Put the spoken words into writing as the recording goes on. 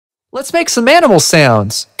Let's make some animal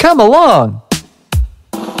sounds. Come along.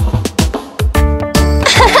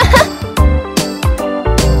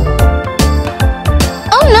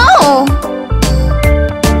 Oh no!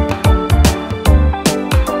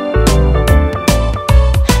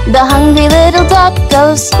 The hungry little dog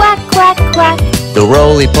goes quack, quack, quack. The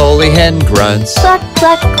roly-poly hen grunts. Cluck,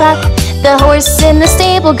 cluck, cluck. The horse in the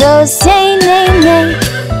stable goes neigh, neigh, neigh.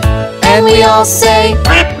 And we all say,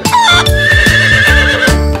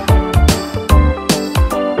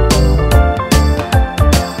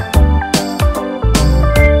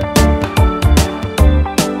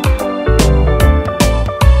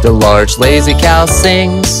 the large lazy cow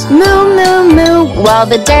sings, moo, moo, moo. While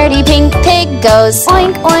the dirty pink pig goes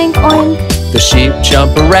oink, oink, oink. the sheep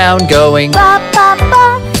jump around going, Ba, ba,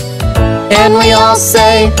 ba. and we all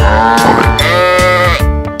say,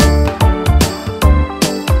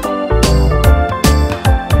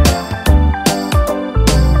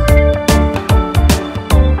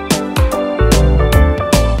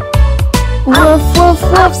 Woof, woof,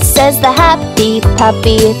 woof, says the happy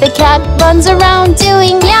puppy. The cat runs around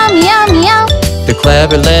doing meow, meow, meow. the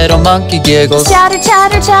clever little monkey giggles, Chatter,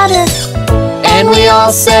 chatter, chatter. and we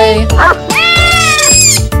all say,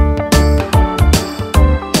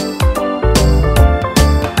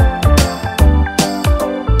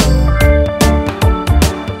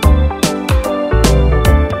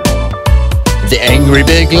 the angry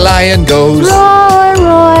big lion goes, Roar,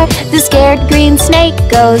 roar. The scared green snake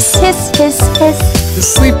goes hiss, hiss, hiss. the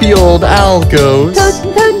sleepy old owl goes,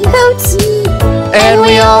 Hoot, hoot, hoot. and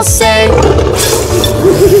we all say,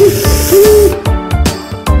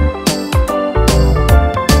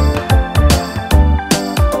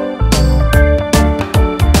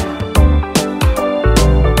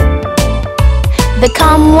 The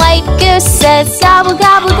calm white goose says gobble,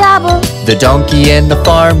 gobble, gobble. the donkey in the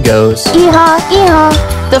farm goes, Ee-haw,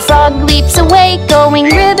 ee-haw. The frog leaps away going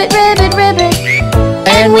ribbit, ribbit, ribbit.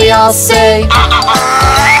 and we all say,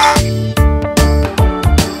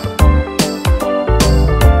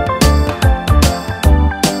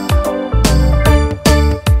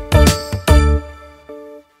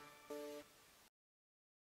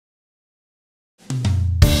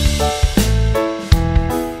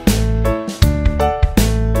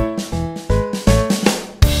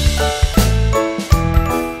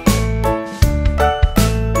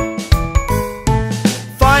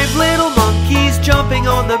 Five little monkeys jumping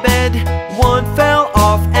on the bed. One fell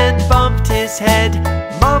off and bumped his head.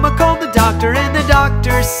 Mama called the doctor and the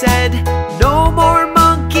doctor said, no more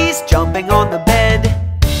monkeys jumping on the bed.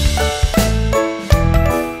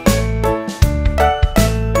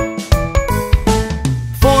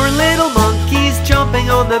 Four little monkeys jumping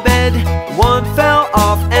on the bed. One fell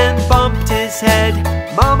off and bumped his head.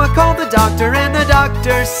 Mama called the doctor and the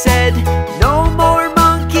doctor said, no more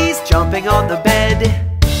monkeys jumping on the bed.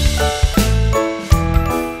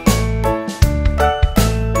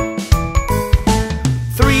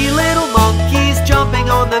 Three little monkeys jumping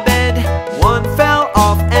on the bed. One fell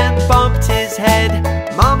off and bumped his head.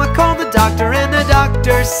 Mama called the doctor and the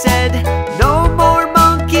doctor said, no more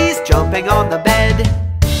monkeys jumping on the bed.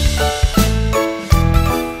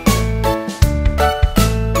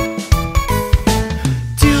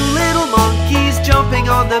 Two little monkeys jumping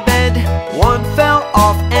on the bed. One fell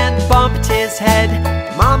off and bumped his head.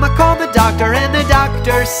 Mama called the doctor and the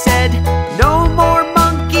doctor said, no more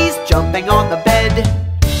monkeys jumping on the bed.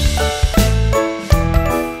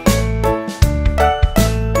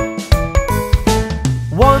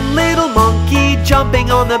 One little monkey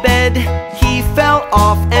jumping on the bed. He fell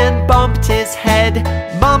off and bumped his head.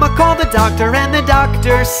 Mama called the doctor and the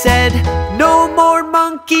doctor said, no more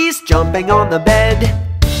monkeys jumping on the bed.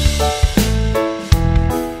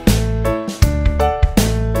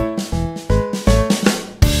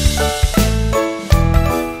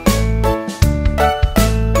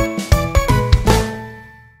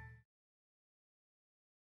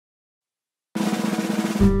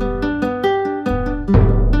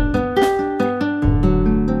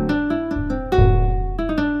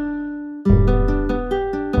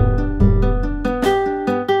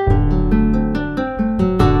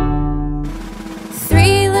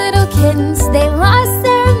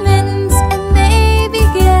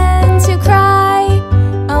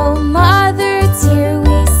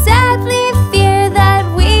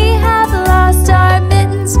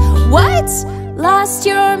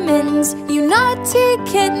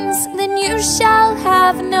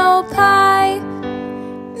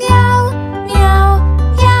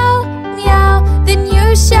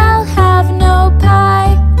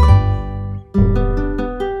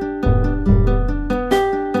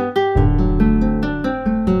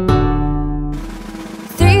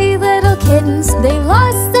 kittens, they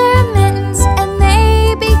lost their mittens and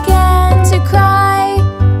they began to cry.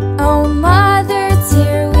 Oh mother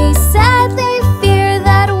dear, we sadly fear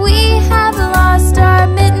that we have lost our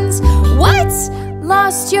mittens. What?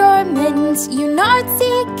 Lost your mittens, you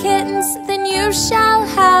naughty kittens? Then you shall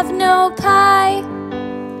have no pie.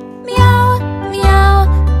 Meow, meow,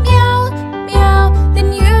 meow, meow,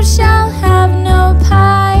 then you shall have no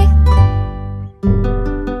pie.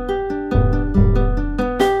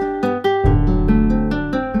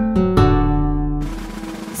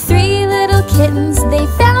 Three little kittens, they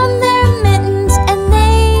found their mittens and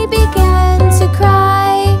they began to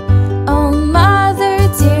cry. Oh mother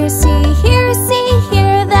dear, see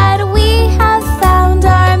here that we have found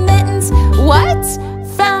our mittens. What?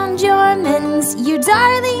 Found your mittens, you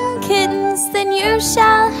darling kittens? Then you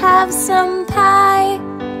shall have some pie.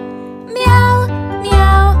 Meow,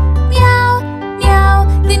 meow, meow, meow,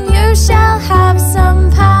 then you shall have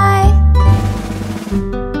some pie.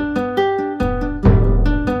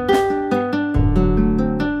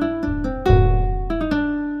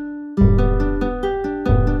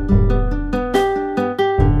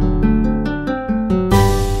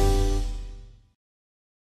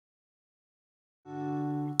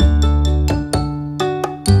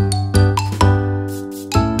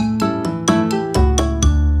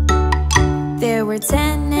 There were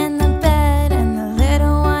 10 in the bed and the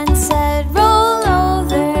little one said, roll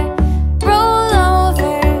over, roll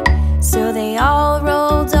over. So they all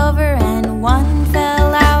rolled over and one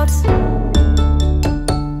fell out.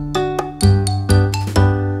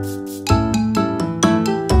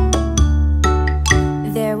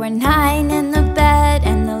 There were 9 in the bed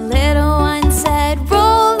and the little one said,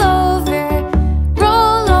 roll over,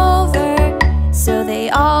 roll over. So they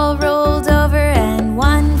all rolled over and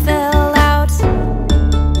one fell out.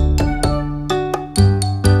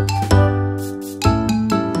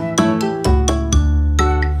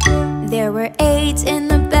 There were 8 in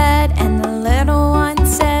the bed and the little one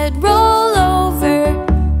said, roll over,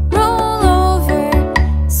 roll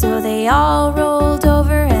over. So they all rolled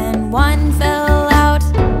over and one fell out.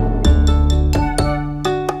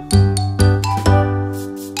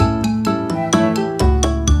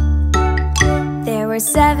 There were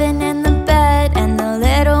 7 in the bed and the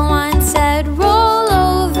little one said, roll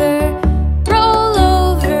over, roll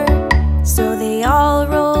over. So they all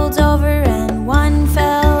rolled over and one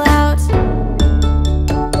fell out.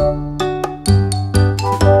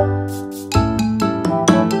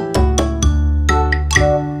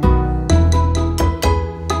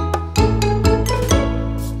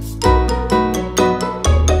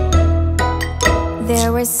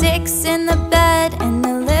 There were 6 in the bed and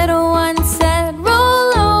the little one said,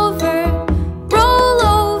 roll over, roll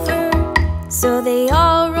over. So they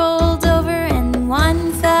all rolled over and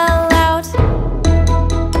one fell out.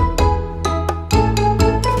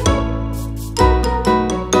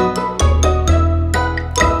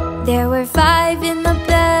 There were 5 in the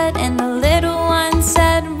bed and the little one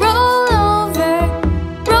said, roll over,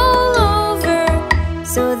 roll over.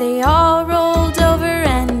 So they all rolled over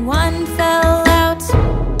and one fell out.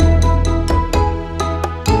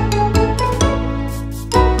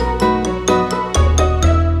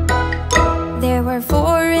 There were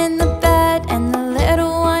 4 in the bed and the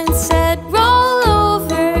little one said, roll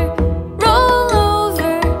over, roll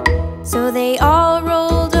over. So they all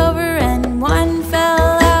rolled over and one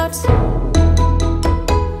fell out.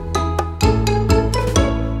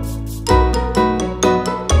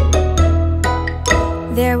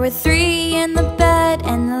 There were 3 in the bed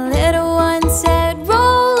and the little one said,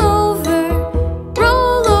 roll over,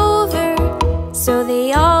 roll over. So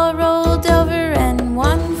they all rolled over and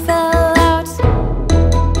one fell out.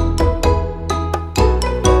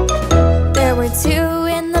 There were 2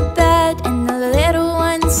 in the bed and the little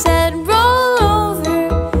one said, roll over,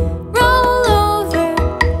 roll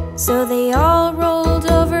over. So they all rolled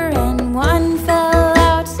over and one fell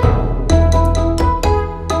out.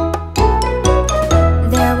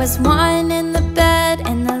 There was 1 in the bed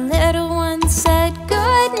and the little one said,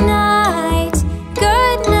 good night,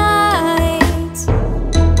 good night.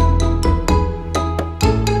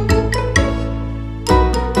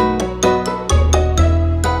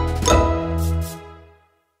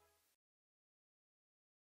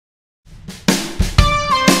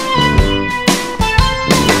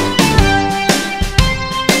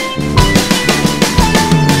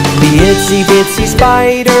 The itsy bitsy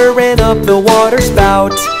spider ran up the water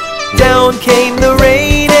spout. Down came the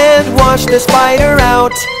rain and washed the spider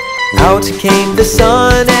out. Out came the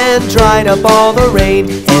sun and dried up all the rain,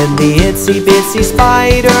 and the itsy bitsy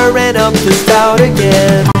spider ran up the spout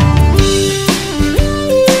again.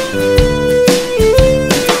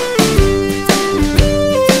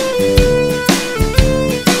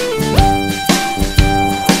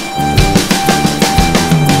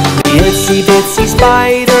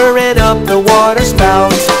 spider ran up the water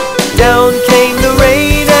spout. Down came the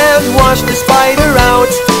rain and washed the spider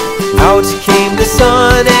out. Out came the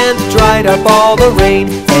sun and dried up all the rain,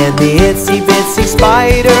 and the itsy bitsy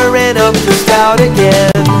spider ran up the spout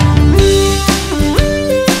again.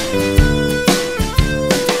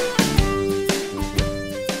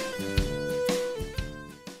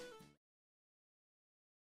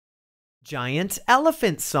 Giant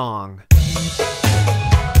Elephant Song.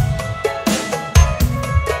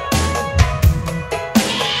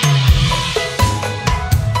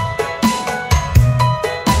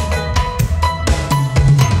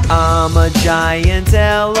 I'm a giant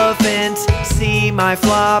elephant, see my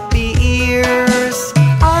floppy ears.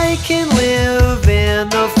 I can live in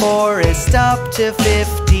the forest up to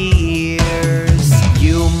 50 years.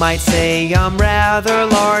 You might say I'm rather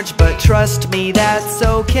large, but trust me, that's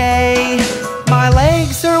okay. My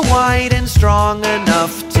legs are wide and strong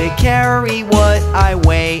enough to carry what I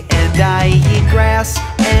weigh, and I eat grass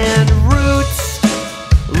and roots,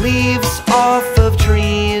 leaves off of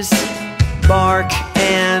trees, bark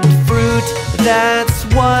and fruit, that's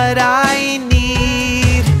what I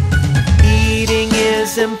need. Eating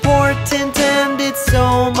is important and it's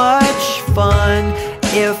so much fun.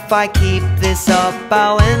 If I keep this up,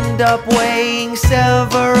 I'll end up weighing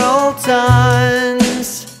several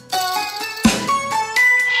tons.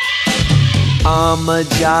 I'm a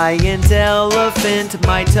giant elephant,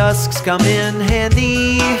 my tusks come in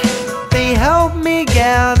handy. They help me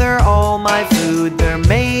gather all my food, they're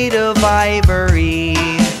made of ivory.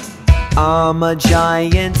 I'm a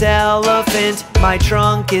giant elephant, my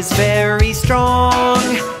trunk is very strong.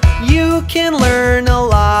 You can learn a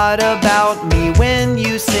lot about me when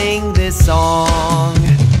you sing this song.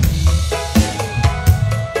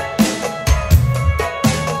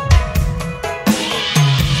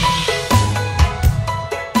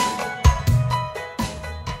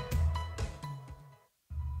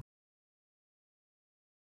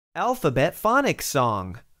 Alphabet Phonics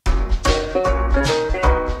Song.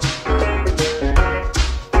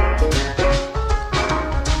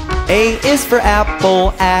 A is for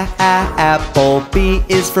apple, apple. B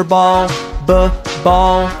is for ball,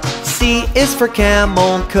 ball. C is for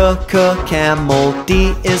camel, camel.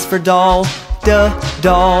 D is for doll,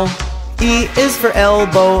 doll. E is for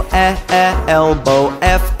elbow, elbow.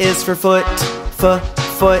 F is for foot,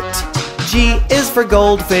 foot. G is for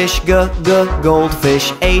goldfish,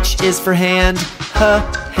 goldfish. H is for hand,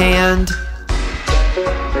 hand.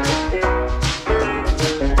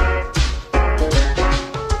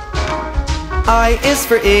 I is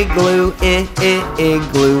for igloo,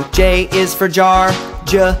 igloo. J is for jar,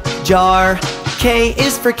 jar. K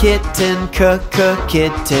is for kitten,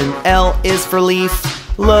 kitten. L is for leaf,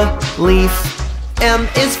 leaf. M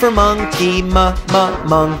is for monkey,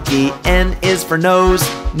 monkey. N is for nose,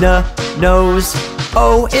 nose.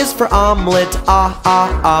 O is for omelet,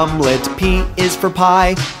 omelet. P is for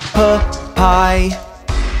pie, pie.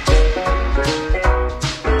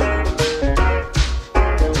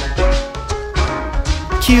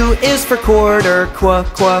 Q is for quarter,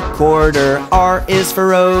 quarter. R is for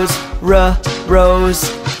rose, rose.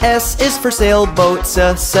 S is for sailboat,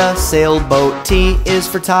 sailboat. T is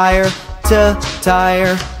for tire,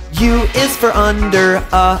 tire. U is for under,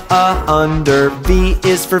 under. V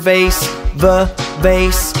is for vase,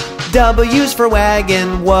 vase. W's for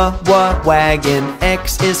wagon, wagon.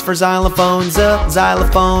 X is for xylophone,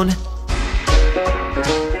 xylophone.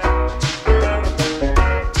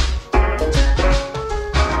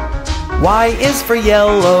 Y is for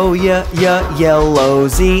yellow, yellow.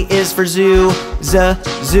 Z is for zoo,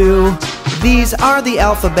 zoo. These are the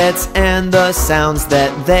alphabets and the sounds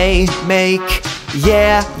that they make.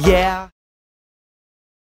 Yeah, yeah.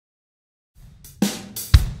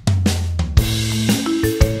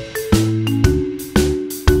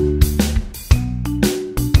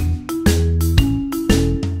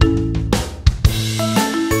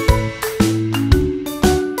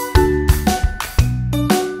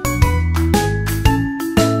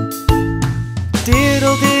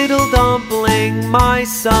 Diddle diddle dumpling, my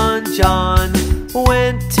son John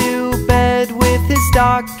went to bed with his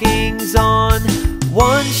stockings on.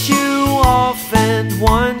 One shoe off and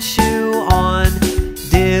one shoe on.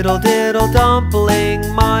 Diddle diddle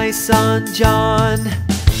dumpling, my son John.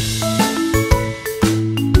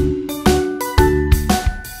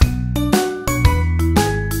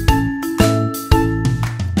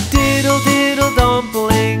 Diddle diddle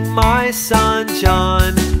dumpling, my son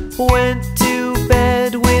John went to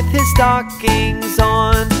bed with his stockings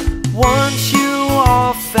on. One shoe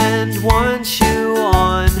off and one shoe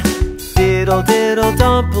on. Diddle diddle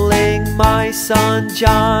dumpling, my son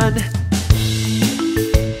John.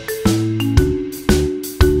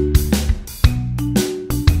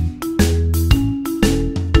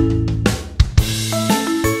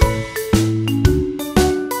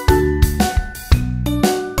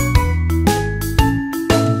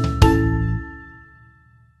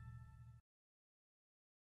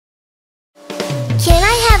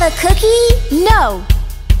 have a cookie? No.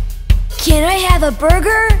 Can I have a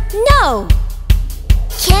burger? No.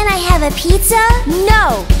 Can I have a pizza?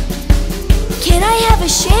 No. Can I have a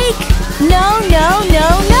shake? No, no, no,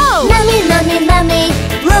 no. Mommy, mommy, mommy,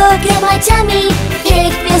 look at my tummy. It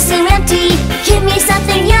feels so empty. Give me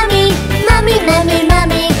something yummy. Mommy, mommy,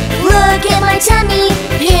 mommy, look at my tummy.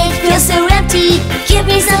 It feels so empty. Give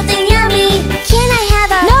me something yummy. Can I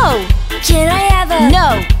have a no? Can I have a no?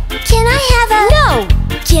 Can I have a no?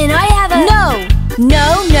 Can I have a no?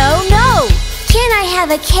 No, no, no. Can I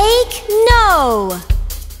have a cake? No.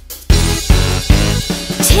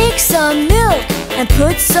 Take some milk and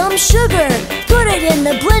put some sugar. Put it in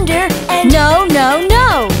the blender and no, no,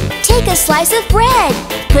 no. Take a slice of bread,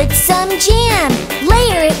 put some jam,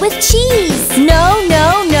 layer it with cheese. No,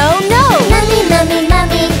 no, no, no. Mommy, mommy,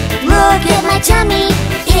 mommy, look at my tummy.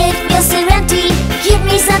 It feels so empty. Give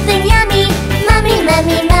me something yummy. Mommy,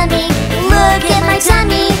 mommy, mommy, look at my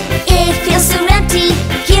tummy. It feels so empty.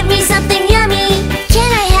 Give me something yummy. Can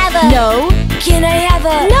I have a no? Can I have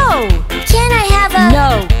a no? Can I have a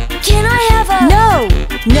no? Can I have a no?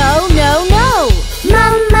 No, no, no.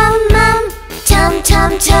 Mum, mum, mum, tum,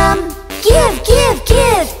 tum, tum. Give, give,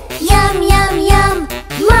 give. Yum, yum, yum.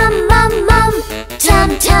 Mum, mum, mum,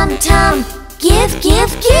 tum, tum, tum. Give,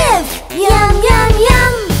 give, give. Yum, yum,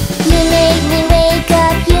 yum. You made me wake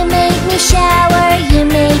up, you made me shower, you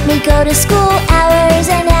made me go to school hours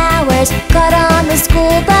and hours. Got on the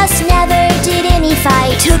school bus, never did any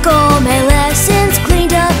fight. Took all my lessons,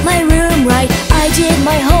 cleaned up my room right. I did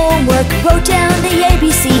my homework, wrote down the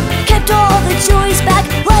ABC, kept all the toys back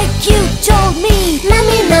like you told me.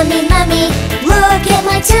 Mommy, mommy, mommy, look at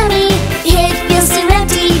my tummy. It feels so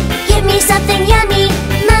empty. Give me something yummy.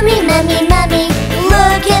 Mommy, mommy, mommy,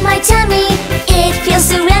 look at my tummy. It feels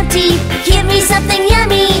so empty. Give me something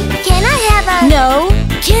yummy. Can I have a no?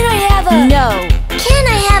 Can I have a no? Can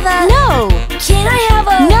I have a no? Can I have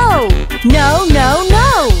a no? No, no,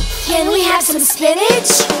 no. Can we have some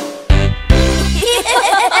spinach?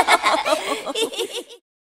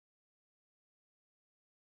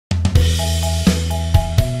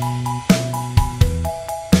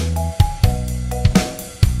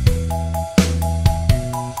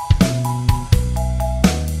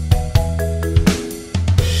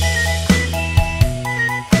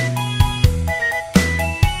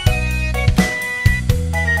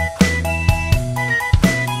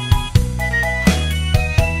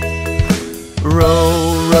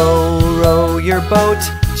 Row, row, row your boat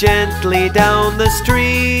gently down the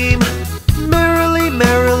stream. Merrily,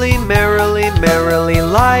 merrily, merrily, merrily,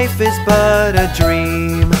 life is but a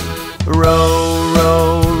dream. Row,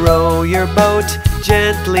 row, row your boat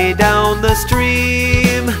gently down the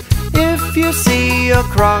stream. If you see a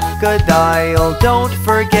crocodile, don't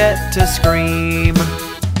forget to scream.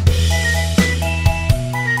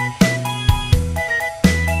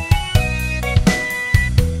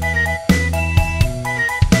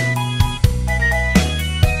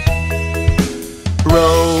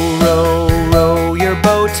 Row, row, row your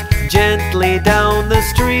boat gently down the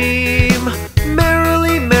stream.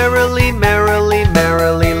 Merrily, merrily, merrily,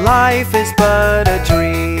 merrily, life is but a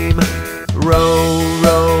dream. Row,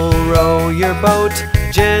 row, row your boat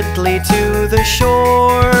gently to the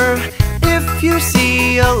shore. If you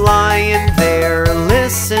see a lion there,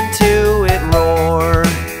 listen to it roar.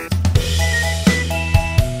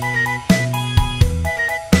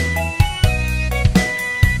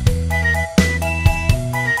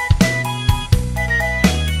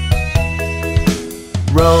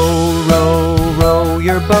 Row, row, row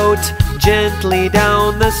your boat gently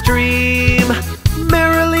down the stream.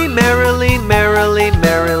 Merrily, merrily, merrily,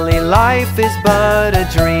 merrily, life is but a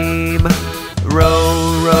dream.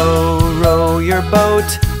 Row, row, row your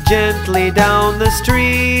boat gently down the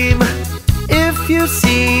stream. If you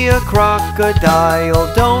see a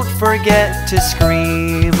crocodile, don't forget to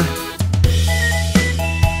scream.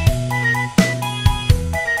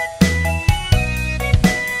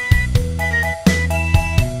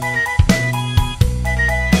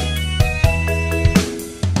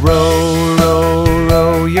 Row, row,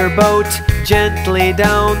 row your boat gently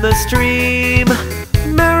down the stream.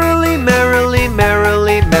 Merrily, merrily,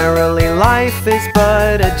 merrily, merrily, life is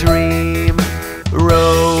but a dream.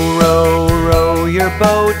 Row, row, row your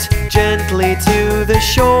boat gently to the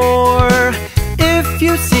shore. If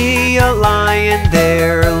you see a lion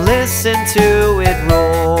there, listen to it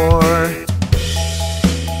roar.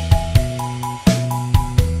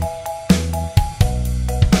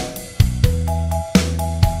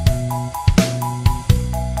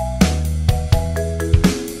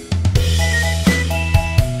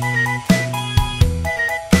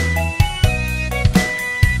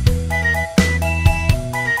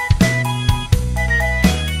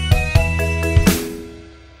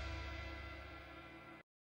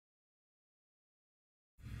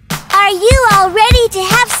 ready to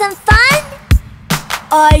have some fun?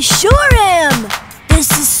 I sure am!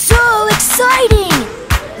 This is so exciting!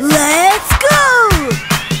 Let's go!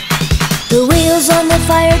 The wheels on the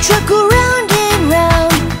fire truck go round and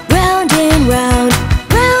round, round and round,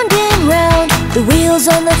 round and round. The wheels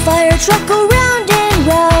on the fire truck go round and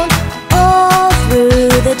round, all through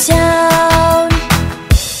the town.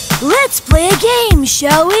 Let's play a game,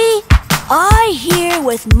 shall we? I hear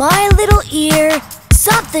with my little ear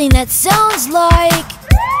something that sounds like...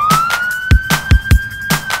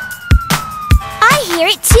 I hear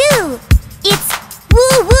it too! It's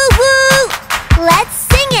woo woo woo! Let's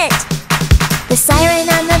sing it! The siren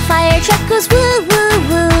on the fire truck goes woo woo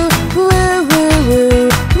woo, woo woo woo,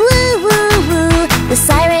 woo woo woo. The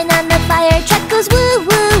siren on the fire truck goes woo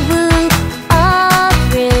woo woo, all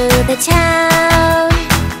through the town.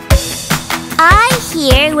 I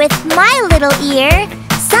hear with my little ear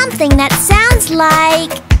something that sounds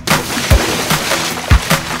like...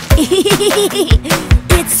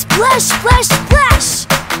 It's splash, splash, splash!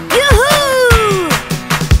 Yoo-hoo!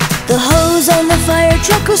 The hose on the fire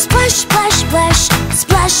truck goes splash, splash, splash,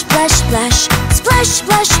 splash, splash, splash, splash,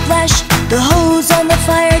 splash, splash. The hose on the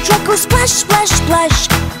fire truck goes splash, splash, splash,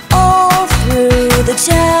 all through the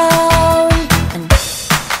town.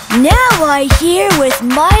 Now I hear with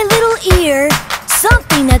my little ear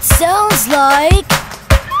something that sounds like...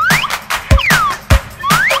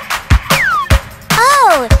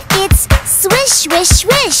 Oh, it's swish, swish,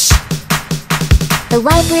 swish. The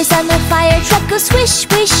wipers on the fire truck go swish,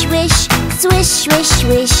 swish, swish, swish, swish,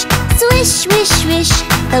 swish, swish, swish, swish.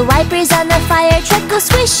 The wipers on the fire truck go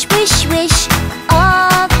swish, swish, swish,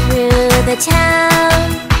 all through the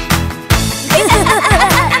town.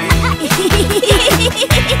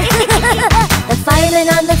 The fireman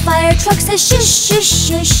on the fire truck says shush, shush,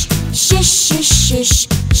 shush, shush, shush, shush,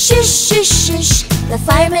 shush, shush, shush. The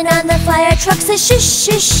fireman on the fire truck says shush,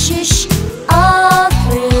 shush, shush, all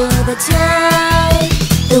through the town.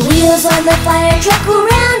 The wheels on the fire truck go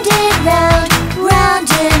round and round, round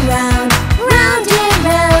and round, round and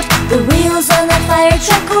round. The wheels on the fire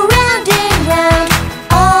truck go round and round,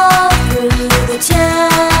 all through the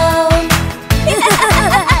town.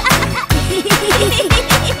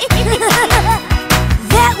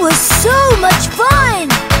 That was so much fun!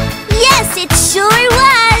 Yes, it sure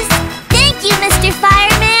was! Thank you, Mr.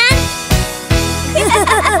 Fireman!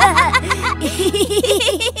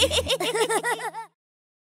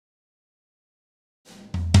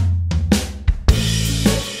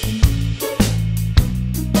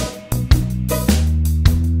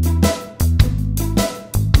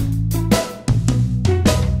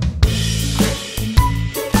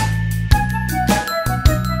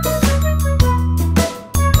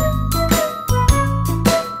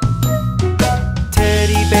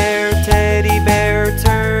 Teddy bear,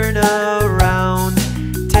 turn around.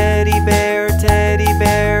 Teddy bear,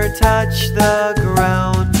 touch the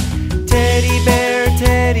ground. Teddy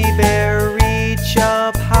bear, reach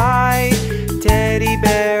up high. Teddy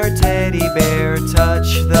bear, touch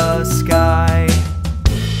the sky.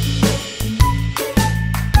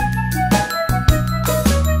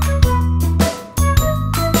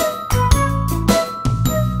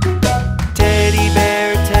 Teddy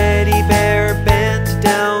bear, bend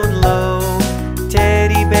down low.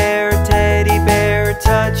 Teddy bear,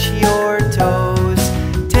 touch your toes.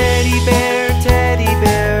 Teddy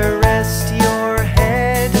bear, rest your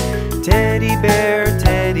head. Teddy bear,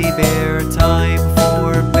 time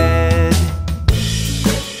for bed.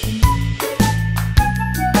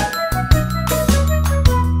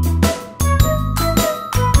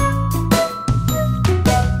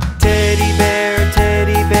 Teddy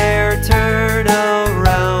bear, turn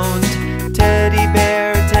around. Teddy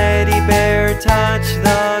bear, touch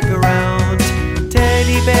the ground.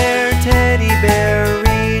 Teddy bear,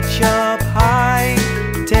 reach up high.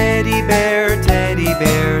 Teddy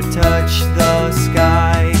bear, touch the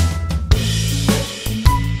sky.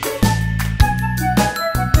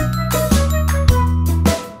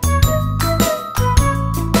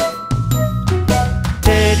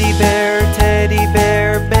 Teddy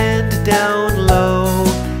bear, bend down low.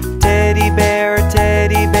 Teddy bear,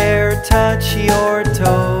 touch your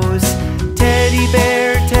toes. Teddy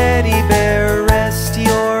bear, rest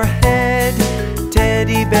your head.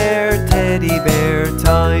 Teddy bear,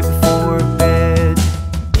 time for bed.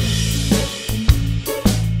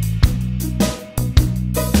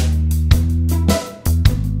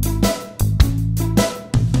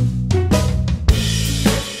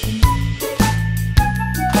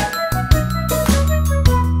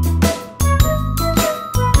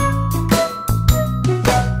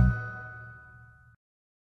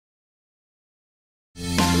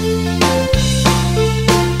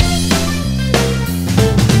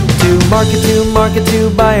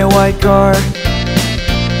 white car.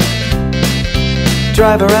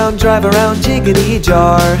 Drive around, jiggity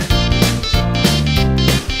jar.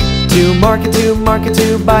 To market,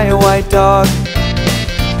 to buy a white dog.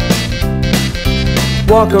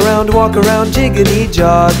 Walk around, jiggity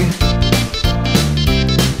jog.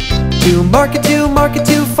 To market,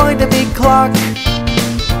 to find a big clock.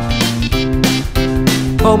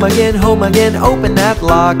 Home again, open that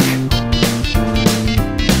lock.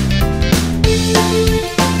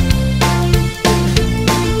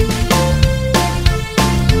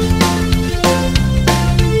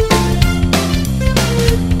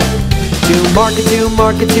 To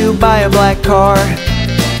market, to buy a black car.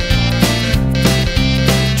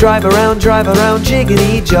 Drive around,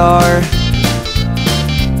 jiggity jar.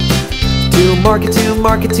 To market,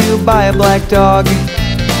 to buy a black dog.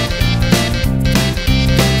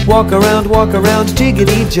 Walk around,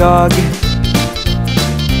 jiggity jog.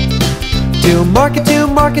 To market,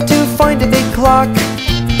 to find a big clock.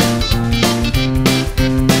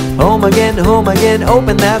 Home again,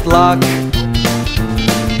 open that lock.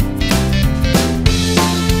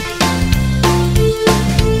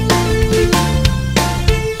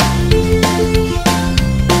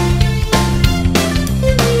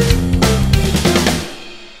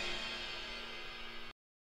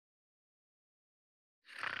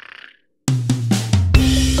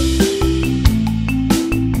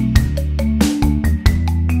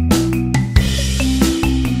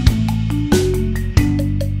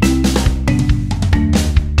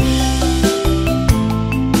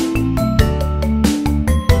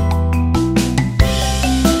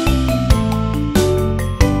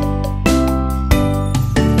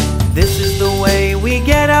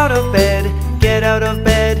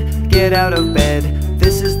 Get out of bed.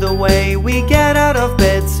 This is the way we get out of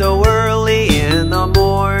bed so early in the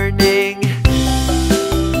morning.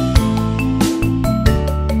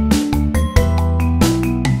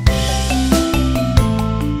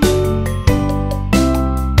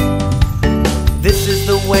 This is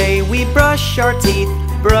the way we brush our teeth,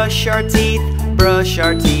 brush our teeth, brush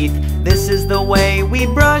our teeth. This is the way we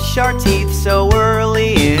brush our teeth so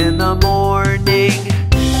early in the morning.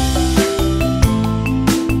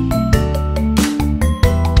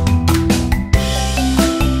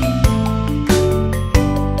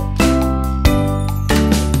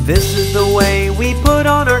 This is the way we put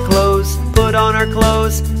on our clothes, put on our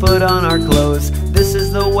clothes, put on our clothes. This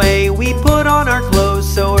is the way we put on our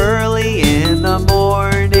clothes so early in the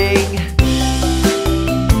morning.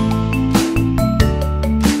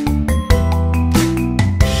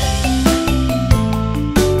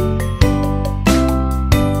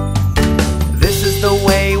 This is the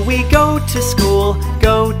way we go to school,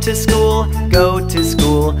 go to school, go to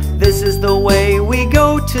school. This is the way we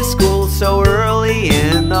go to school so early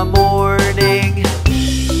in the morning.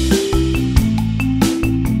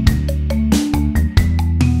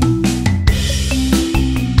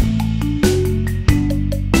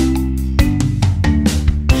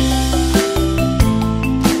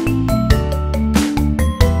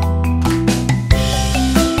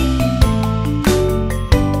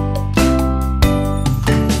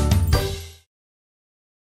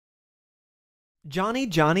 Johny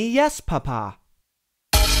Johny Yes Papa.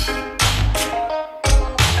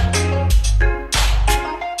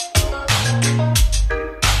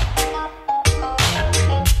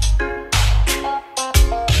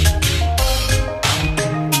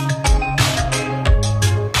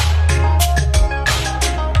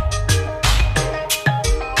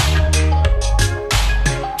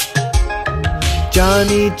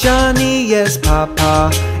 Johny Johny Yes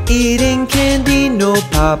Papa. Eating candy, no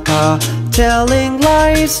papa. Telling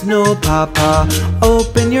lies, no papa.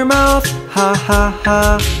 Open your mouth, ha ha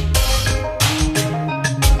ha.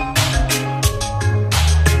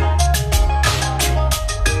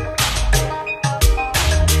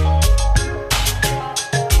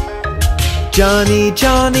 Johny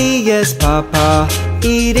Johny Yes Papa.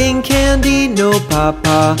 Eating candy, no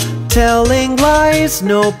papa. Telling lies,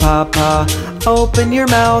 no papa. Open your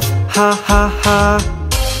mouth, ha ha ha.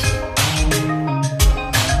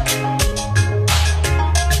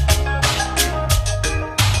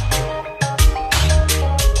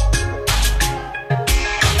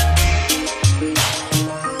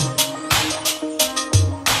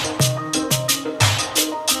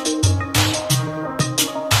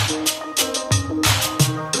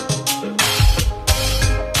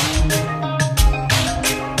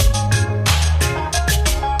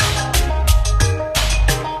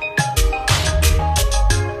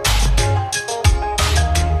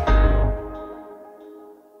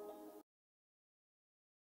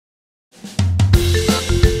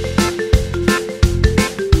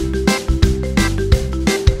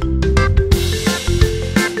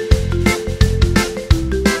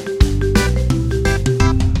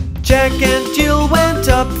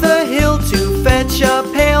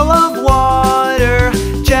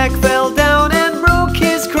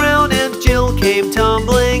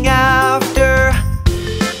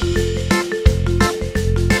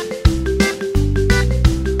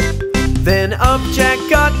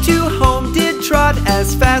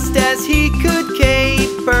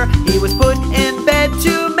 He was put in bed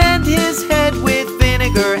to mend his head with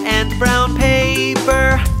vinegar and brown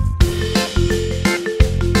paper.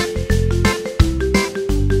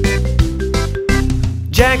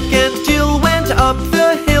 Jack and Jill went up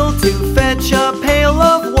the hill to fetch a pail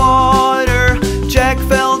of water. Jack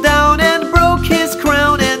fell down and broke his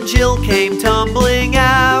crown, and Jill came tumbling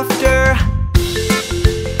after.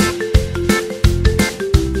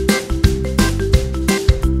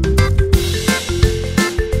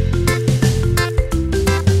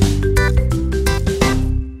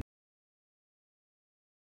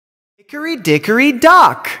 Hickory dickory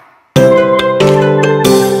dock.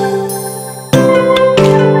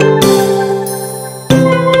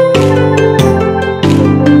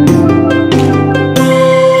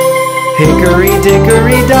 Hickory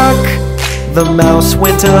dickory dock, the mouse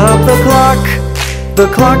went up the clock. The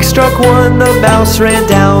clock struck 1, the mouse ran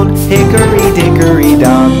down. Hickory dickory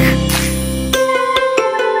dock.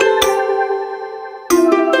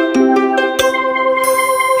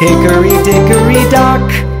 Hickory dickory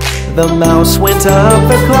dock, the mouse went up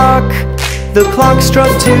the clock. The clock struck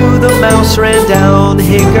 2, the mouse ran down.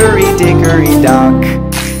 Hickory dickory dock.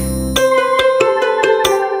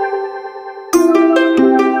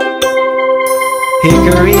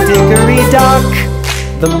 Hickory dickory dock,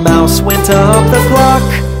 the mouse went up the clock.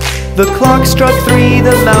 The clock struck 3,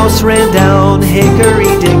 the mouse ran down. Hickory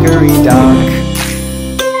dickory dock.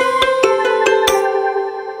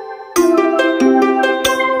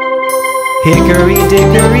 Hickory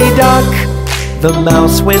dickory dock, the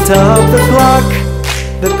mouse went up the clock.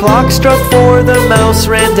 The clock struck 4, the mouse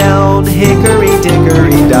ran down. Hickory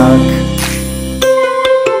dickory dock.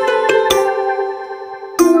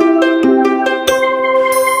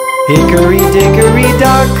 Hickory dickory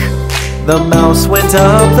dock, the mouse went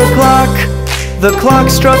up the clock. The clock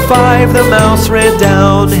struck 5, the mouse ran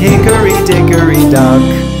down. Hickory dickory dock.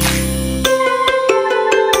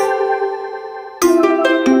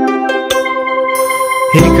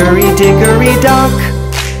 Hickory dickory dock,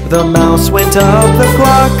 the mouse went up the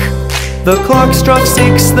clock. The clock struck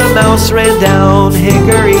 6, the mouse ran down.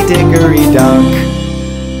 Hickory dickory dock.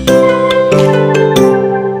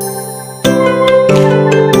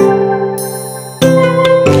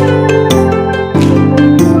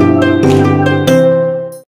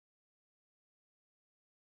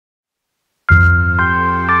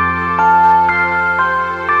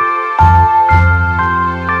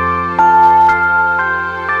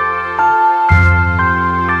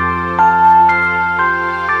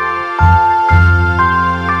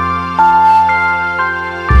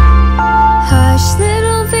 Hush,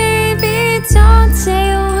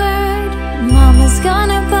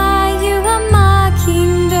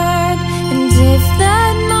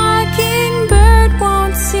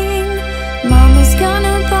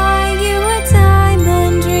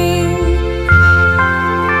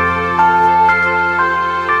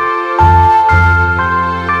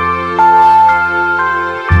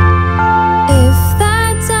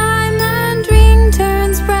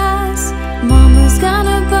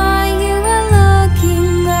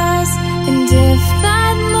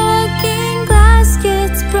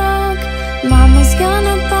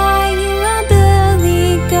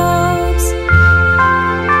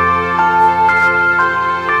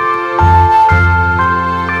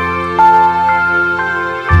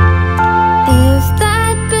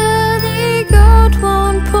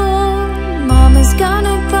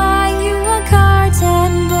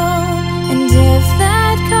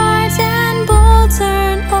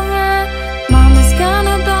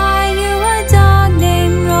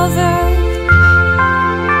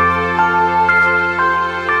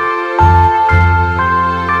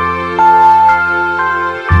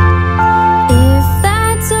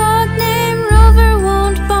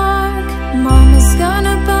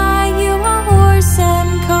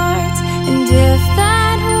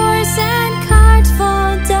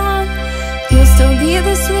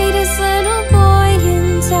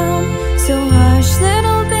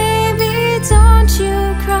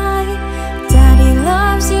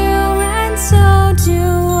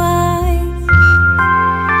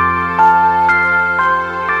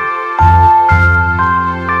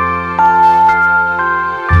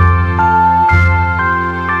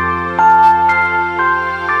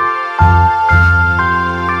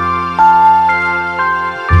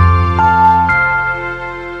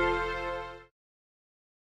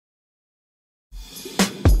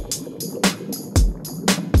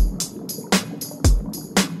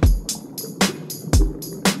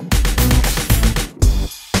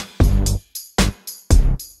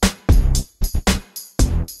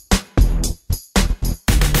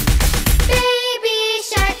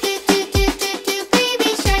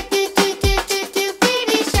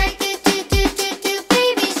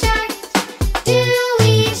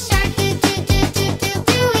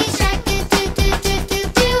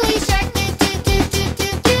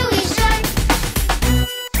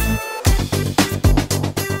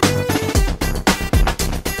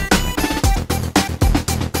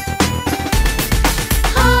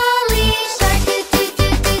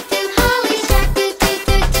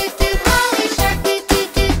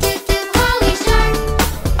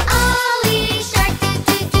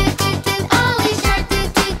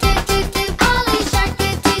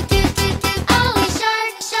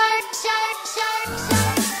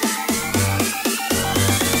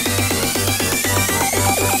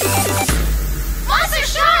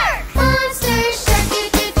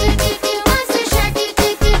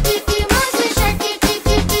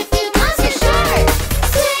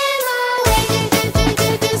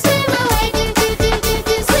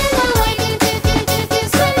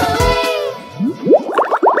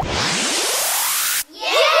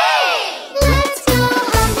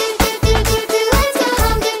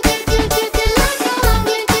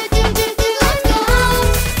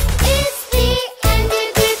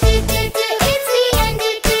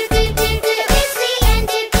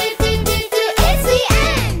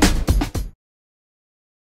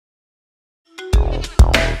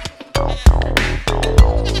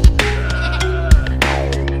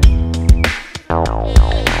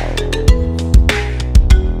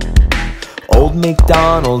 Old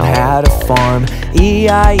MacDonald had a farm,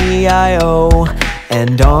 E-I-E-I-O.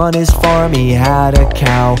 And on his farm he had a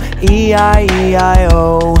cow,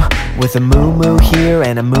 E-I-E-I-O. With a moo-moo here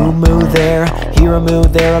and a moo-moo there, here a moo,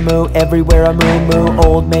 there a moo, everywhere a moo-moo.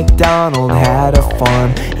 Old MacDonald had a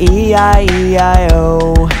farm,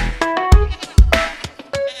 E-I-E-I-O.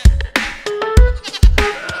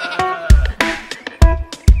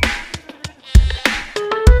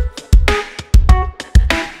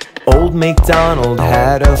 Old MacDonald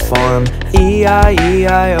had a farm,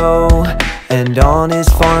 E-I-E-I-O. And on his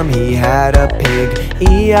farm he had a pig,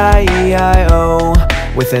 E-I-E-I-O.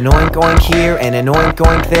 With an oink oink here and an oink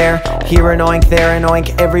oink there, here an oink, there an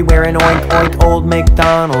oink, everywhere an oink oink. Old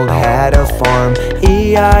MacDonald had a farm,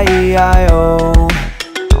 E-I-E-I-O.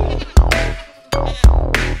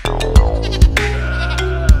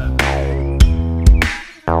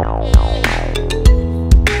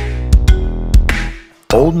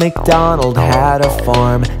 Old MacDonald had a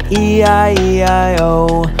farm,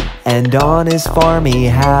 E-I-E-I-O. And on his farm he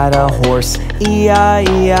had a horse,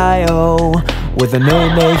 E-I-E-I-O. With a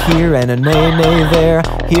neigh-neigh here and a neigh-neigh there,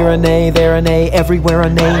 here a neigh, there a neigh, everywhere a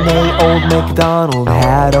neigh-neigh. Old MacDonald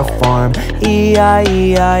had a farm,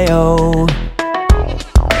 E-I-E-I-O.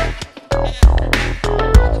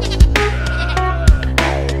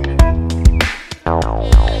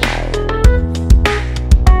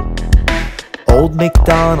 Old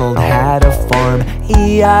MacDonald had a farm,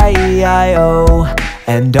 E-I-E-I-O.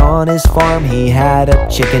 And on his farm he had a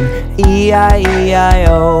chicken,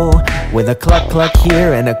 E-I-E-I-O. With a cluck cluck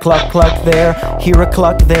here and a cluck cluck there, here a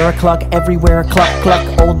cluck, there a cluck, everywhere a cluck cluck.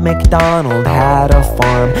 Old MacDonald had a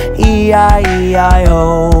farm,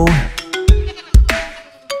 E-I-E-I-O.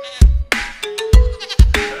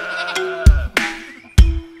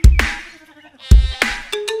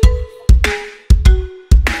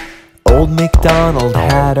 Old MacDonald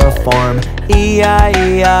had a farm,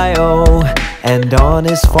 E-I-E-I-O. And on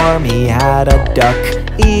his farm he had a duck,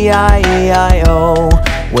 E-I-E-I-O.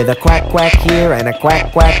 With a quack quack here and a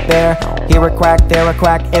quack quack there, here a quack, there a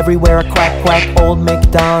quack, everywhere a quack quack. Old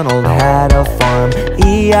MacDonald had a farm,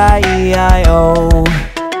 E-I-E-I-O.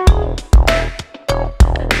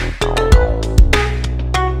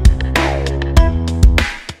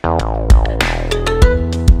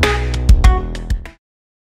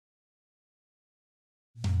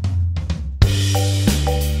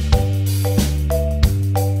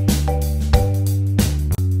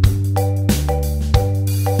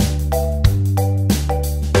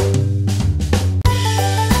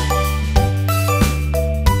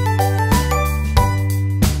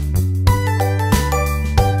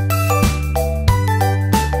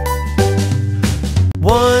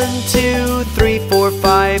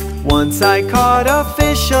 Once I caught a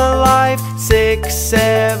fish alive, 6,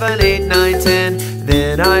 7, 8, 9, 10.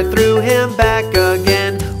 Then I threw him back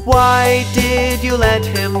again. Why did you let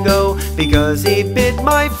him go? Because he bit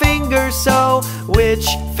my finger so. Which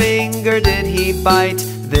finger did he bite?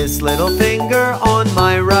 This little finger on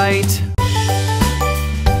my right.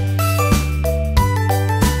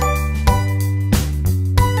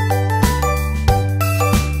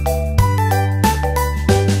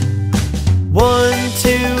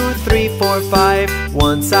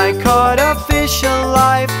 Once I caught a fish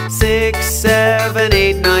alive, 6, 7,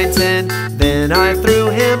 8, 9, 10. Then I threw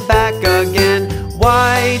him back again.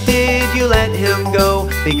 Why did you let him go?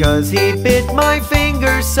 Because he bit my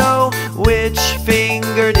finger so. Which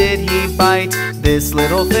finger did he bite? This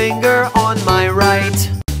little finger on my right.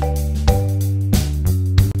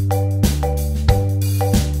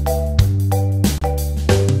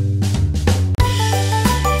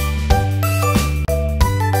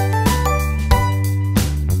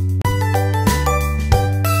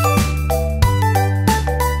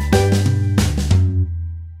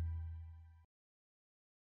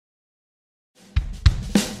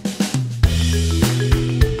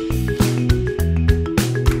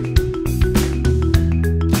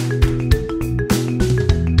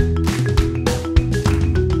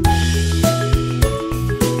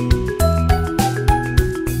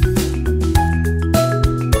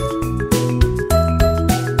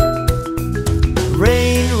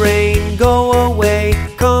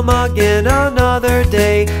 Again another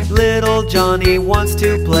day, little Johnny wants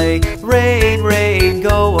to play. Rain, rain,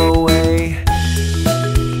 go away.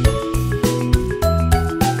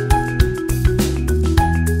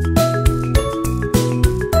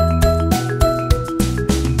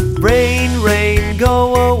 Rain, rain,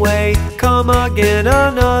 go away. Come again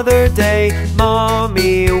another day.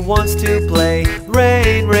 Mommy wants to play.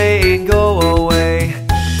 Rain, rain, go away.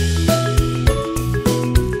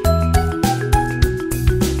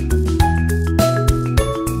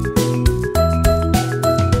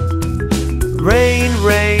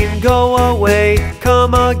 rain, go away.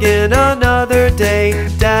 Come again another day.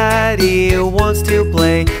 Daddy wants to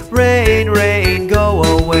play. Rain, rain, go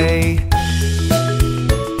away.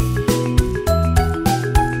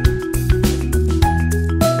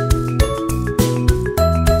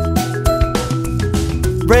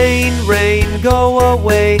 Rain, rain, go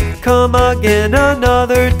away. Come again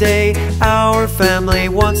another day. Our family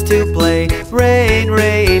wants to play. Rain,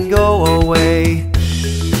 rain, go away.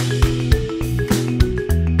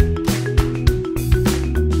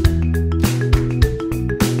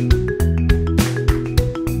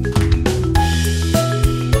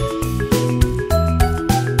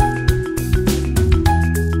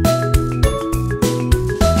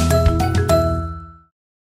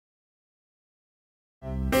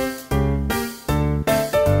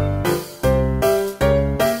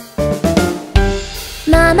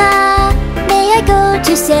 Mama, may I go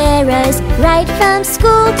to Sarah's right from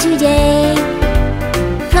school today?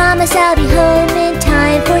 Promise I'll be home in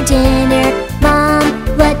time for dinner. Mom,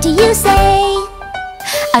 what do you say?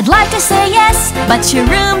 I'd like to say yes, but your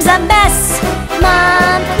room's a mess.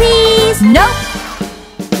 Mom, please. Nope.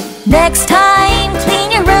 Next time,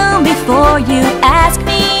 clean your room before you ask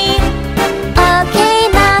me. Okay,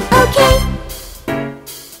 Mom, okay.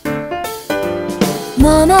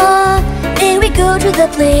 Mama, may we go to the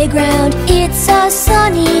playground? It's a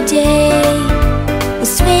sunny day. We'll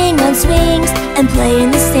swing on swings and play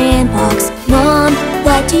in the sandbox. Mom,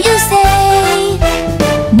 what do you say?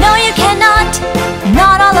 No, you cannot.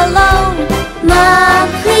 Not all alone. Mom,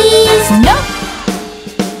 please. Nope.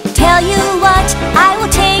 Tell you what, I will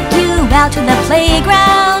take you out to the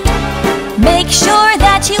playground. Make sure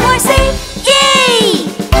that you are safe. Yay!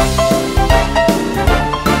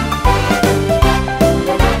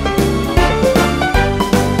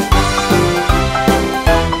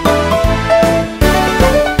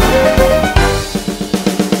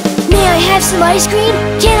 May I have some ice cream?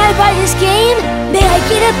 Can I buy this game? May I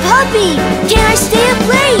get a puppy? Can I stay up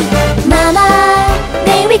late? Mama,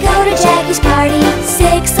 may we go to Jackie's party?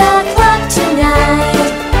 6 o'clock tonight.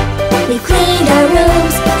 We've cleaned our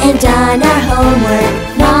rooms and done our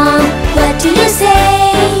homework. Mom, what do you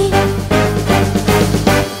say?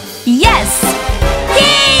 Yes!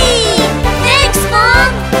 Yay! Thanks,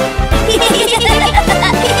 Mom!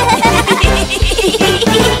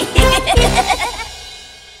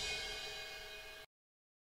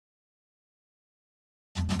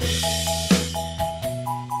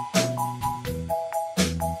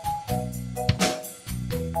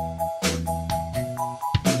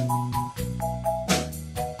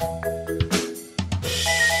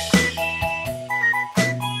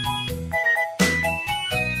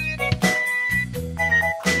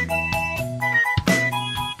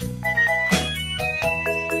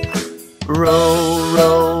 Row,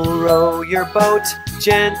 row, row your boat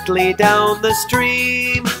gently down the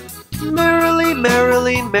stream. Merrily,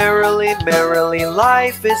 merrily, merrily, merrily,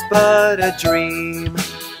 life is but a dream.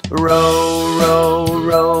 Row, row,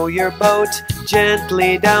 row your boat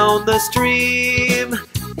gently down the stream.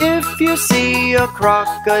 If you see a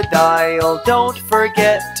crocodile, don't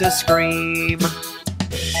forget to scream.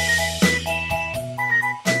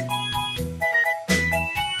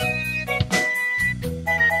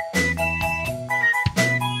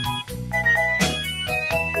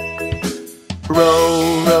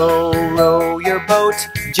 Row, row, row your boat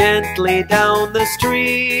gently down the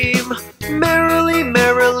stream. Merrily,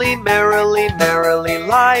 merrily, merrily, merrily,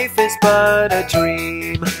 life is but a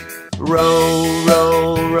dream. Row,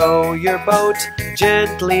 row, row your boat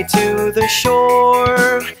gently to the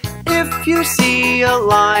shore. If you see a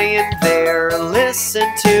lion there, listen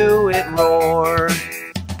to it roar.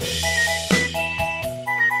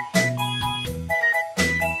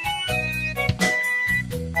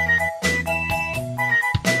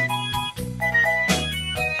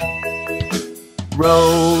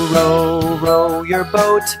 Row, row, row your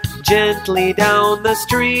boat gently down the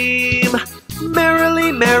stream.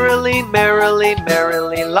 Merrily, merrily, merrily,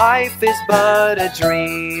 merrily, life is but a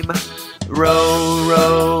dream. Row,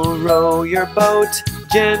 row, row your boat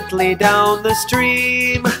gently down the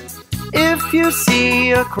stream. If you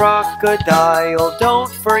see a crocodile,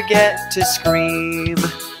 don't forget to scream.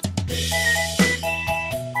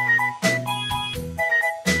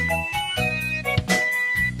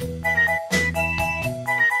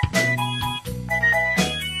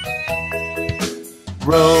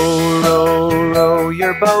 Row, row, row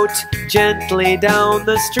your boat gently down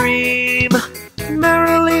the stream.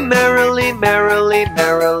 Merrily, merrily, merrily,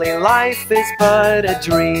 merrily, life is but a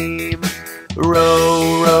dream.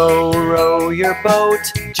 Row, row, row your boat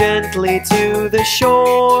gently to the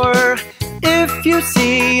shore. If you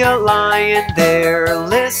see a lion there,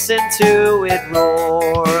 listen to it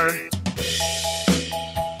roar.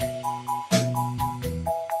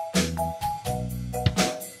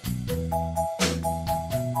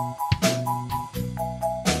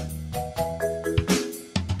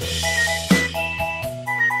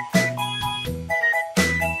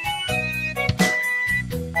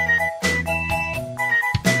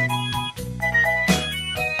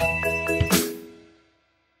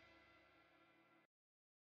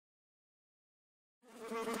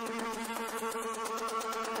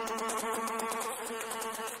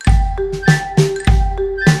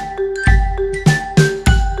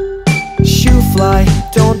 Fly,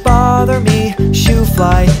 don't bother me. Shoo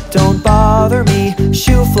fly, don't bother me.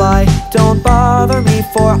 Shoo fly, don't bother me,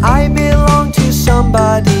 for I belong to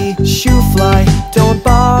somebody. Shoo fly, don't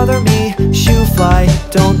bother me. Shoo fly,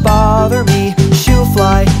 don't bother me. Shoo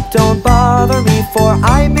fly, don't bother me, for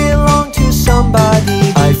I belong to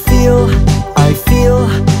somebody. I feel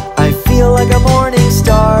like a morning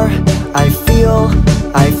star. I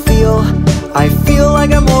feel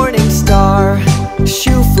like a morning star.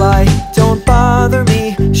 Shoo fly, don't bother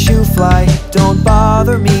me. Shoo fly, don't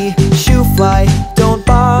bother me. Shoo fly, don't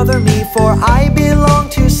bother me, for I belong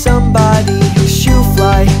to somebody. Shoo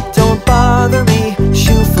fly, don't bother me.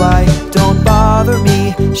 Shoo fly, don't bother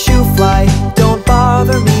me. Shoo fly, don't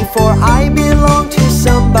bother me, for I belong to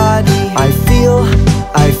somebody. I feel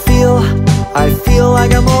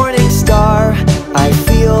like a morning star.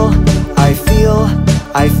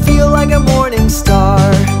 I feel like a morning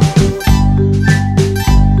star.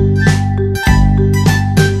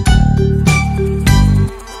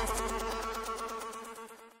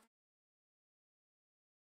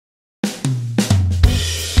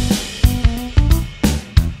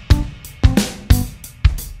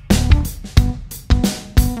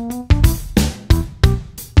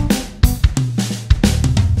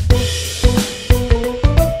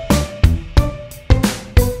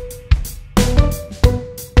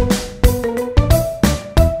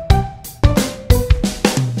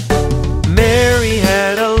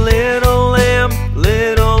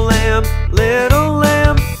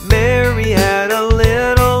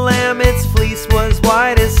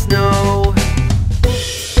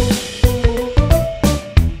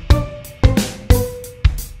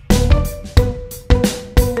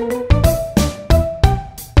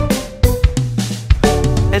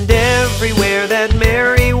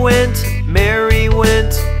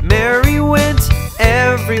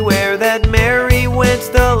 Everywhere that Mary went,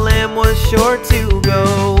 the lamb was sure to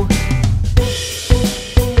go.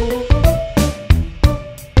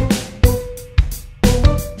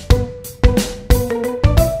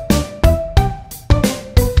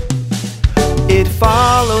 It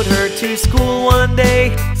followed her to school one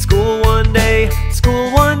day, school one day,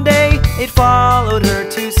 school one day. It followed her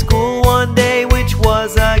to school one day, which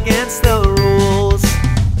was against the rules.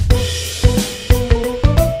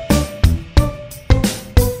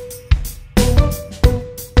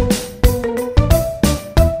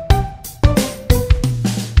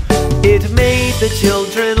 It made the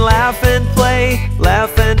children laugh and play,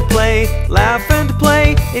 laugh and play, laugh and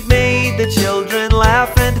play. It made the children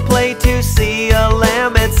laugh and play to see a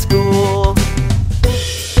lamb at school.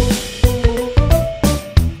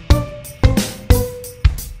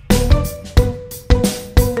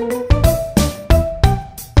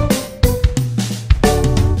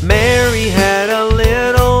 Mary had a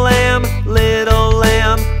little lamb, little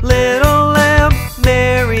lamb, little lamb.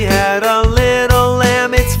 Mary had a little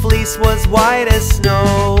lamb, its fleece was white as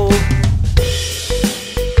snow.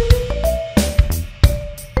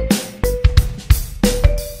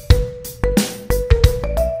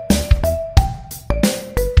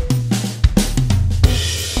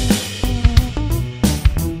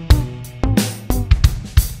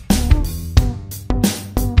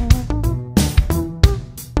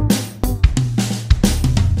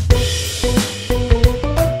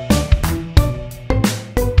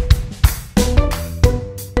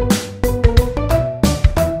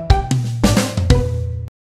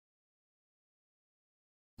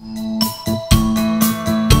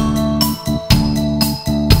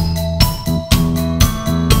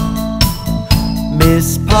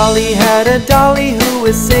 Miss Polly had a dolly who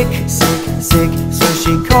was sick, sick, sick. So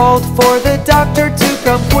she called for the doctor to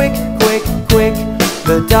come quick, quick, quick.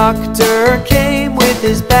 The doctor came with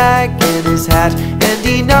his bag and his hat, and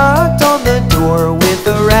he knocked on the door with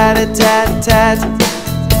a rat-a-tat-tat.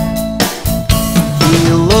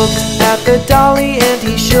 He looked at the dolly and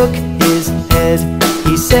he shook his head.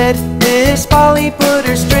 He said, Miss Polly, put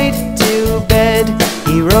her straight to bed.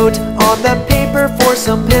 He wrote on the paper for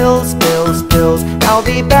some pills, pills, pills. I'll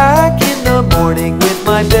be back in the the morning with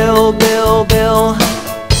my bill, bill, bill.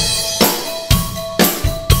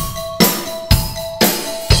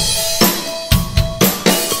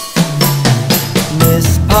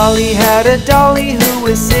 Miss Polly had a dolly who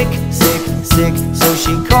was sick, sick, sick. So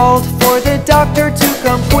she called for the doctor to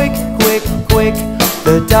come quick, quick, quick.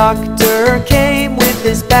 The doctor came with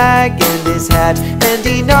his bag and his hat, and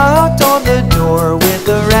he knocked on the door with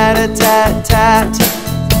a rat-a-tat-tat.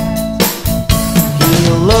 He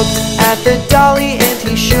looked at the dolly and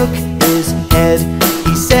he shook his head.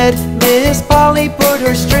 He said, Miss Polly, put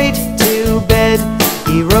her straight to bed.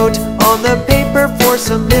 He wrote on the paper for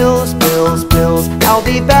some bills, bills, bills. I'll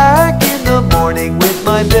be back in the morning with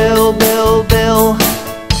my bill, bill, bill.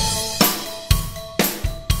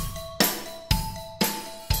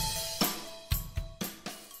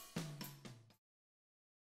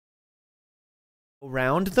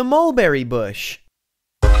 Around the mulberry bush.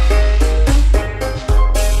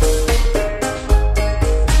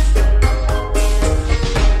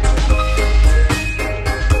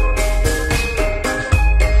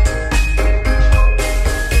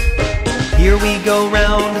 Here we go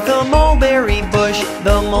round the mulberry bush,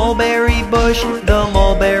 the mulberry bush, the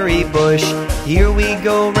mulberry bush. Here we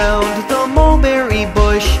go round the mulberry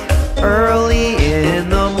bush, early in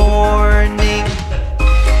the morning.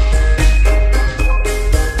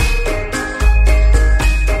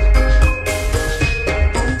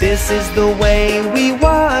 This is the way we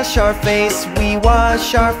wash our face, we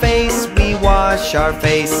wash our face, we wash our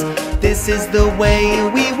face. This is the way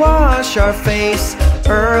we wash our face,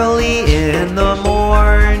 early in the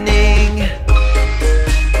morning.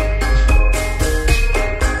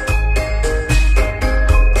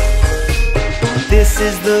 This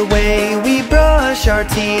is the way we brush our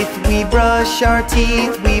teeth, we brush our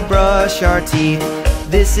teeth, we brush our teeth.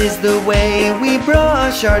 This is the way we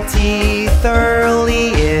brush our teeth, early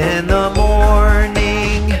in the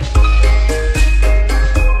morning.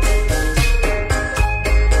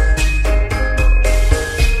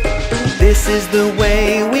 This is the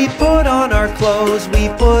way we put on our clothes, we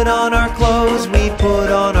put on our clothes, we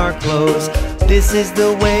put on our clothes. This is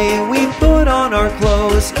the way we put on our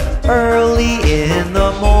clothes, early in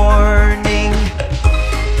the morning.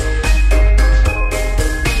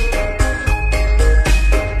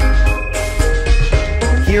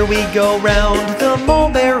 Here we go round the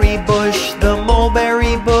mulberry bush, the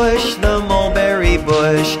mulberry bush, the mulberry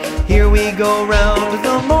bush. Here we go round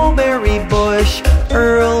the mulberry bush,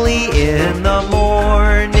 early in the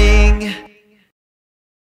morning.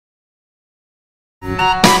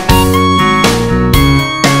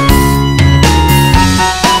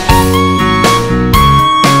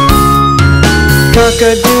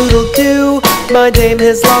 Cock-a-doodle-doo, my dame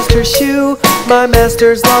has lost her shoe. My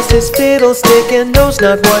master's lost his fiddlestick and knows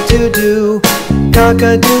not what to do.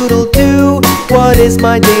 Cock-a-doodle-doo, what is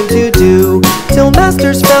my dame to do? Till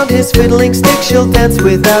master's found his fiddling stick, she'll dance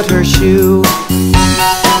without her shoe.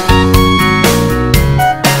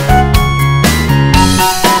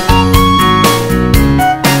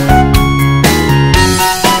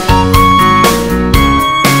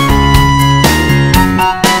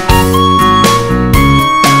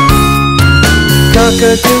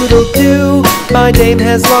 Cock-a-doodle-doo, my dame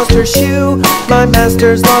has lost her shoe. My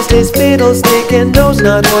master's lost his fiddlestick and knows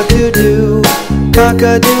not what to do.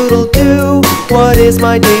 Cock-a-doodle-doo, what is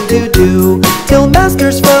my dame to do? Till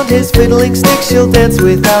master's found his fiddling stick, she'll dance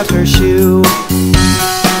without her shoe.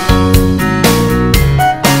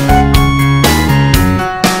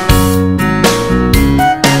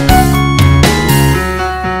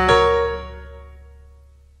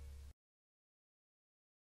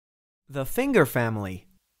 The Finger Family.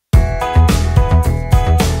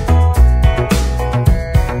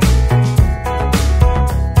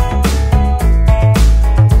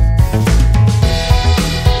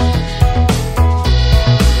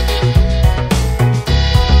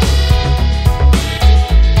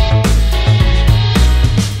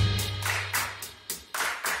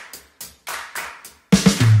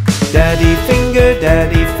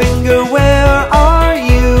 Daddy Finger, where are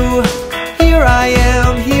you? Here I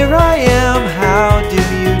am, how do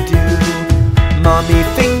you do? Mommy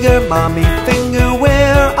Finger,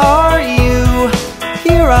 where are you?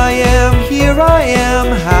 Here I am,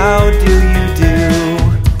 how do you do?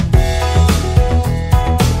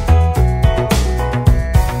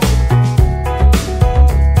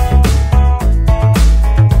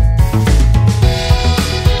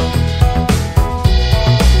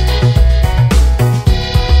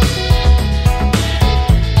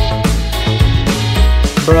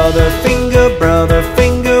 Brother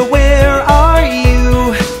Finger, where are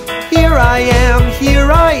you? Here I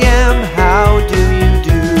am, how do you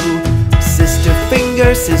do?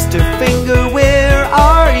 Sister Finger, where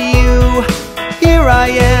are you? Here I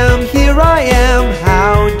am,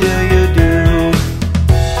 how do you do?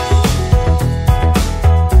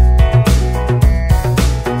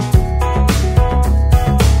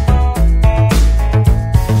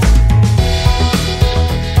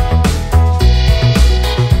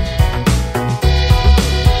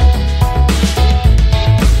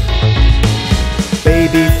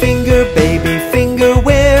 Baby finger,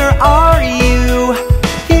 where are you?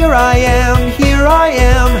 Here I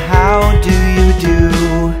am, how do you do?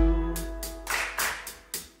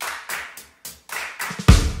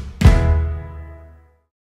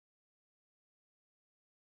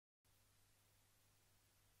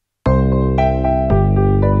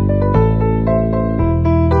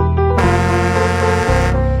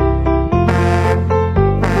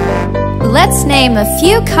 Let's name a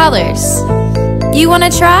few colors. You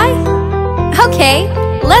wanna try? Okay,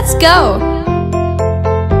 let's go!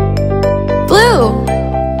 Blue,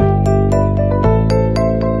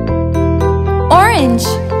 orange,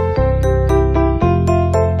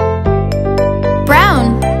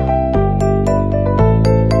 brown,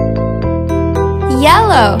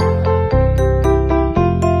 yellow,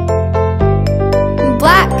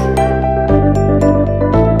 black,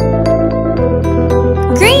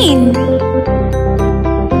 green,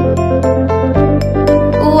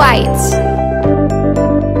 white,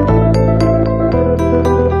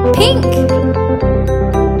 pink,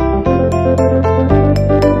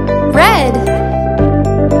 red,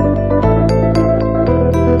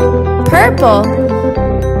 purple,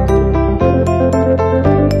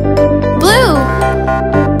 blue,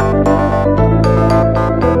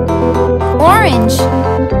 orange,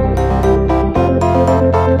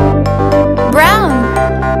 brown,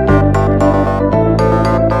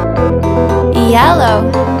 yellow,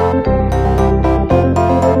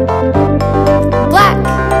 black,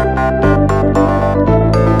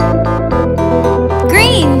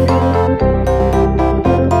 green,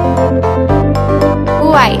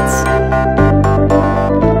 white,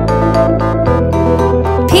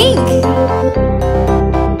 pink,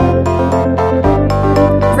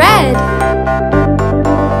 red,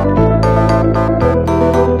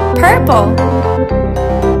 purple,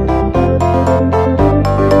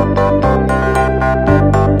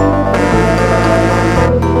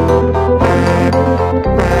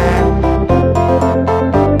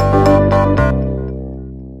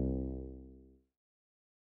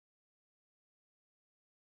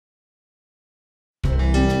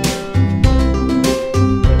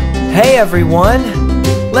 Hey everyone,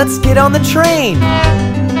 let's get on the train.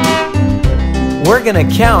 We're gonna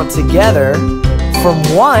count together from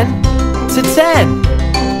 1 to 10.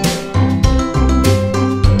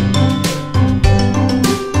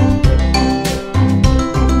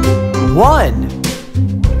 1,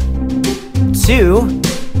 2,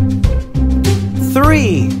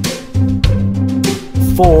 3,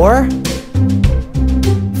 4,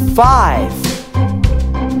 5,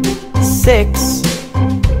 6,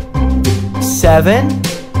 7,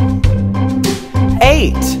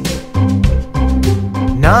 8,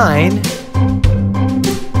 9,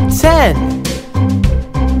 10.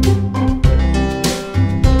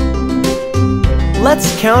 Let's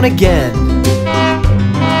count again.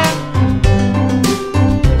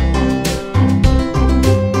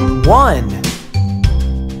 1,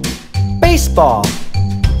 baseball.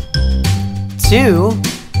 2,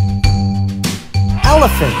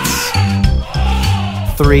 elephants.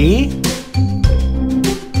 3,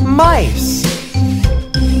 mice.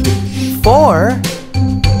 4,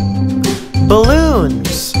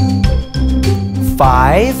 balloons.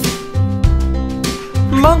 5,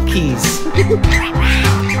 monkeys.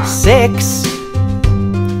 6,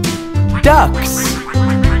 ducks.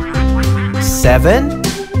 7,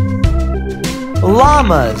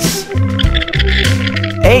 llamas.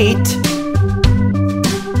 8,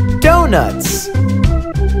 donuts.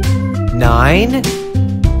 9,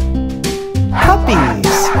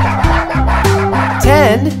 puppies.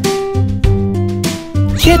 10,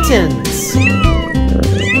 kittens.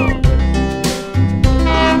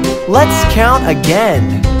 Let's count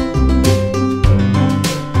again.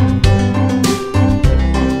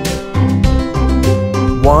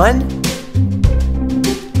 1,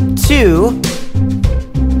 2,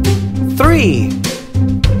 3,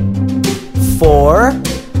 4,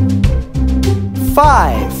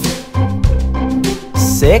 5,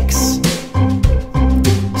 6,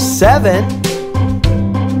 7,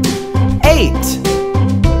 8,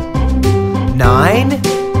 9,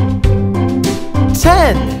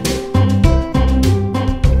 10.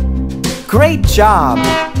 Great job!